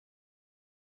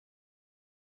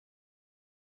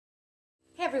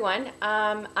Hey everyone,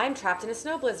 I'm trapped in a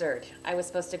snow blizzard. I was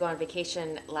supposed to go on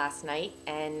vacation last night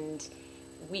and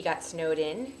we got snowed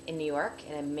in New York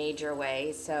in a major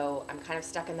way, so I'm kind of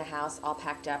stuck in the house all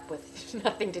packed up with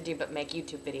nothing to do but make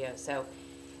YouTube videos, so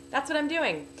that's what I'm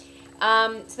doing.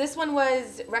 So this one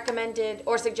was recommended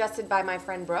or suggested by my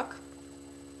friend Brooke,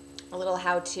 a little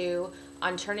how-to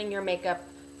on turning your makeup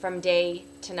from day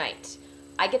to night.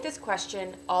 I get this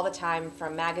question all the time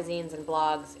from magazines and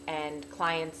blogs and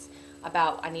clients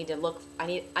about I need a look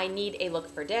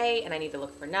for day and I need to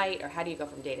look for night, or how do you go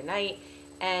from day to night?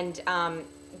 And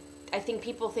I think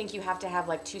people think you have to have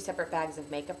like two separate bags of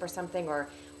makeup or something, or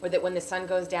that when the sun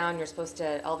goes down you're supposed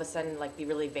to all of a sudden like be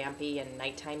really vampy and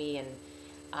nighttimey,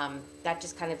 and that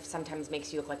just kind of sometimes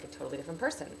makes you look like a totally different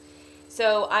person.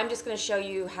 So I'm just going to show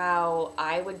you how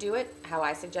I would do it, how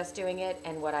I suggest doing it,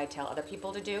 and what I tell other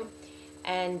people to do,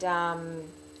 and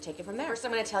take it from there. First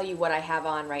I'm going to tell you what I have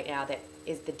on right now that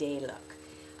is the day look.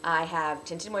 I have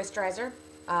tinted moisturizer,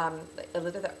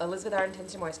 Elizabeth Arden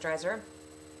tinted moisturizer.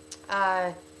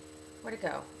 Where'd it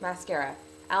go? Mascara.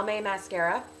 Almay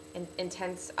mascara,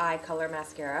 intense eye color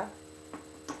mascara.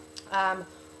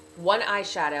 One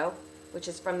eyeshadow, which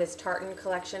is from this Tartan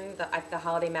collection, the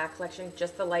Holiday Matte collection,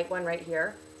 just the light one right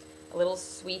here. A little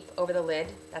sweep over the lid,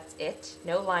 that's it.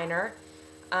 No liner.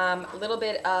 A little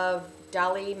bit of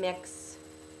Dollymix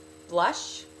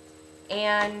Blush,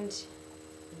 and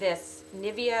this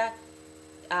Nivea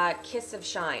Kiss of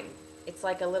Shine. It's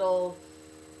like a little,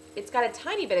 it's got a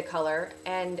tiny bit of color,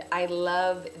 and I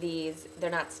love these. They're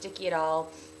not sticky at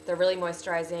all. They're really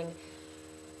moisturizing.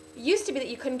 It used to be that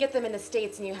you couldn't get them in the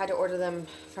States and you had to order them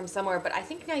from somewhere, but I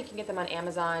think now you can get them on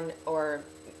Amazon, or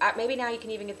maybe now you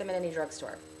can even get them in any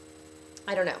drugstore.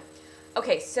 I don't know.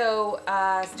 Okay, so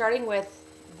starting with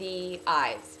the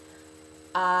eyes.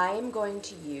 I'm going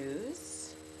to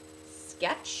use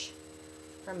Sketch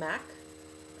from MAC,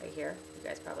 right here. You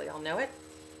guys probably all know it.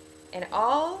 And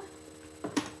all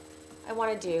I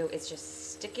want to do is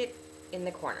just stick it in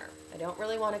the corner. I don't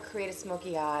really want to create a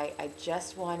smoky eye. I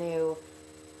just want to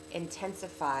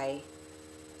intensify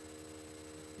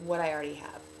what I already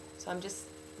have. So I'm just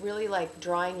really like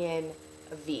drawing in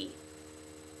a V.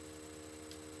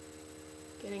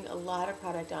 Getting a lot of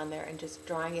product on there and just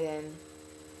drawing it in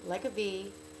like a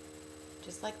V,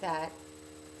 just like that,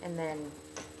 and then,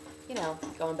 you know,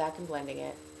 going back and blending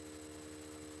it.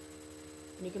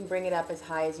 And you can bring it up as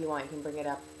high as you want. You can bring it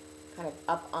up kind of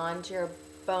up onto your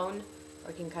bone,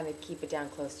 or you can kind of keep it down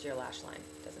close to your lash line.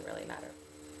 Doesn't really matter.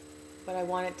 But I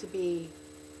want it to be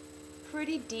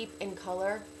pretty deep in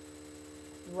color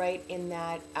right in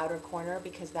that outer corner,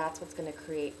 because that's what's going to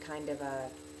create kind of a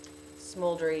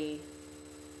smoldery,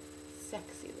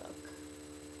 sexy look.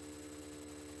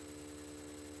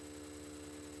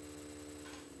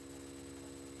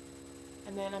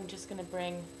 And then I'm just going to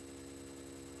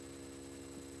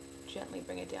gently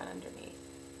bring it down underneath,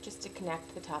 just to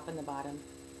connect the top and the bottom.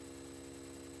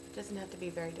 It doesn't have to be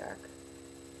very dark,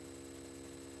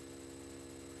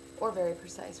 or very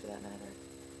precise for that matter.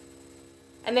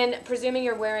 And then, presuming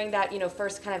you're wearing that, you know,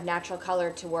 first kind of natural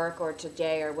color to work or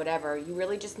today or whatever, you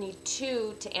really just need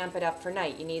two to amp it up for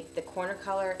night. You need the corner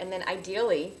color, and then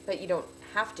ideally, but you don't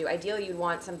have to, ideally you'd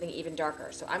want something even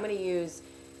darker. So I'm going to use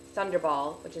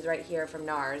Thunderball, which is right here from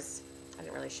Nars. I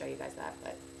didn't really show you guys that,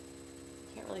 but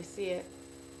you can't really see it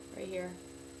right here.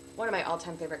 One of my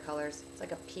all-time favorite colors. It's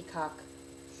like a peacock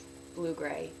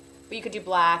blue-gray. But you could do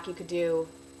black, you could do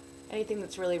anything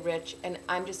that's really rich, and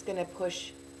I'm just going to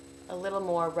push a little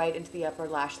more right into the upper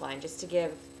lash line, just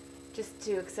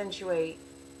to accentuate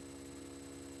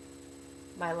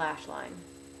my lash line.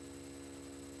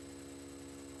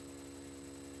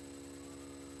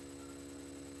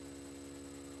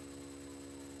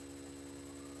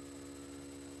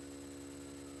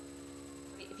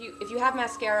 If you have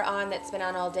mascara on that's been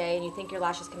on all day and you think your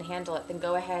lashes can handle it, then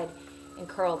go ahead and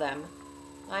curl them.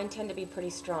 Mine tend to be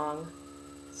pretty strong,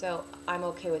 so I'm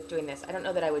okay with doing this. I don't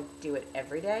know that I would do it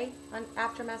every day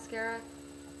after mascara,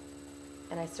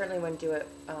 and I certainly wouldn't do it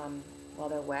while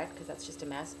they're wet, because that's just a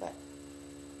mess, but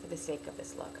for the sake of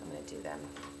this look, I'm going to do them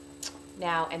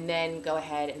now, and then go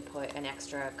ahead and put an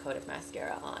extra coat of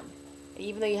mascara on. And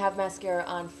even though you have mascara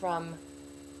on from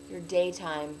your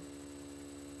daytime,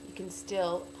 you can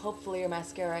still, hopefully your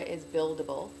mascara is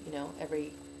buildable. You know,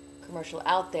 every commercial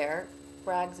out there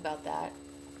brags about that,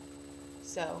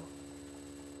 so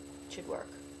it should work.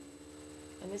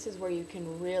 And this is where you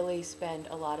can really spend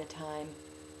a lot of time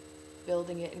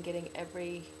building it and getting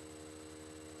every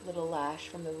little lash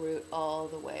from the root all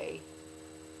the way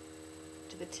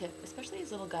to the tip, especially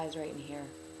these little guys right in here.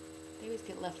 They always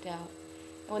get left out.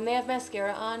 And when they have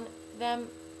mascara on them,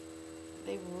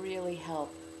 They really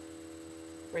help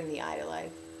bring the eye to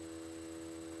life.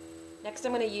 Next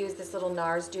I'm going to use this little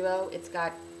Nars duo. It's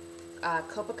got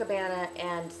Copacabana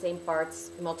and St.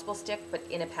 Barts multiple stick, but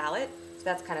in a palette, so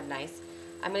that's kind of nice.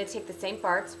 I'm going to take the St.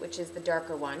 Barts, which is the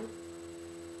darker one,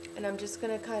 and I'm just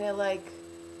going to kind of like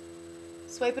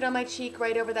swipe it on my cheek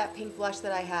right over that pink blush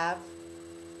that I have.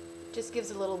 Just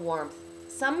gives a little warmth.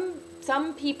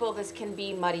 Some people this can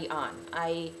be muddy on.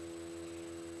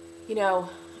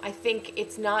 I think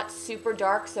it's not super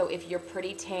dark, so if you're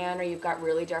pretty tan or you've got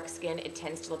really dark skin, it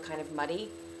tends to look kind of muddy,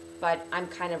 but I'm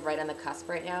kind of right on the cusp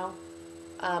right now.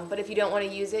 But if you don't want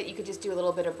to use it, you could just do a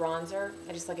little bit of bronzer.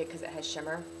 I just like it because it has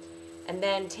shimmer. And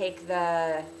then take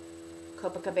the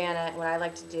Copacabana, and what I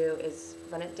like to do is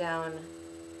run it down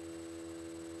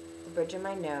the bridge of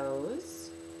my nose,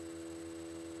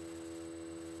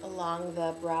 along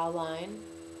the brow line,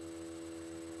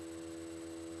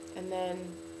 and then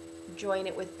join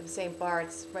it with the St.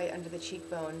 Barts right under the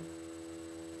cheekbone.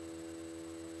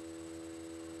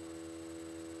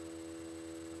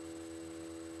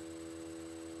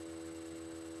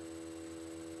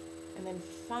 And then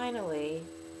finally,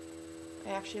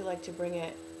 I actually like to bring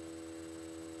it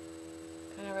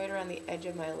kind of right around the edge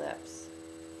of my lips.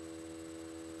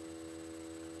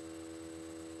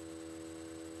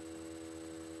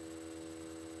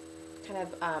 Kind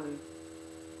of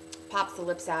pops the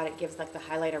lips out. It gives like the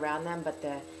highlight around them, but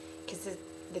the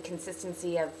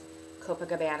consistency of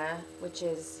Copacabana, which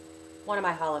is one of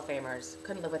my Hall of Famers,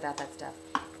 couldn't live without that stuff,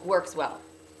 works well.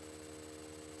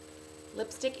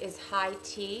 Lipstick is High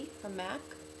Tea from MAC.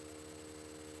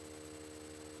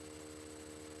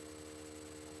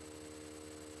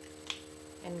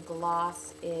 And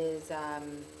gloss is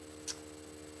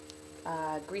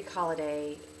Greek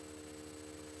Holiday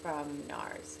from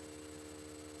Nars.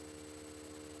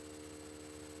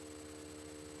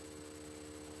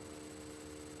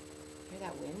 Hear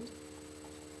that wind?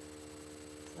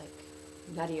 It's like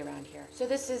nutty around here. So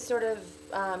this is sort of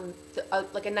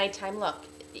like a nighttime look.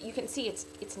 You can see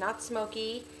it's not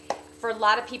smoky. For a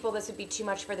lot of people, this would be too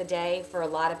much for the day. For a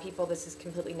lot of people, this is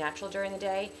completely natural during the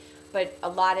day. But a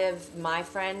lot of my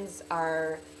friends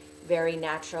are very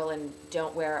natural and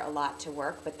don't wear a lot to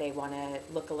work, but they want to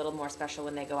look a little more special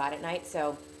when they go out at night.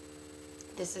 So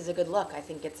this is a good look. I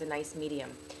think it's a nice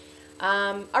medium.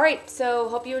 All right, so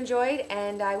hope you enjoyed,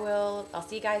 and I'll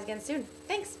see you guys again soon.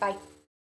 Thanks, bye.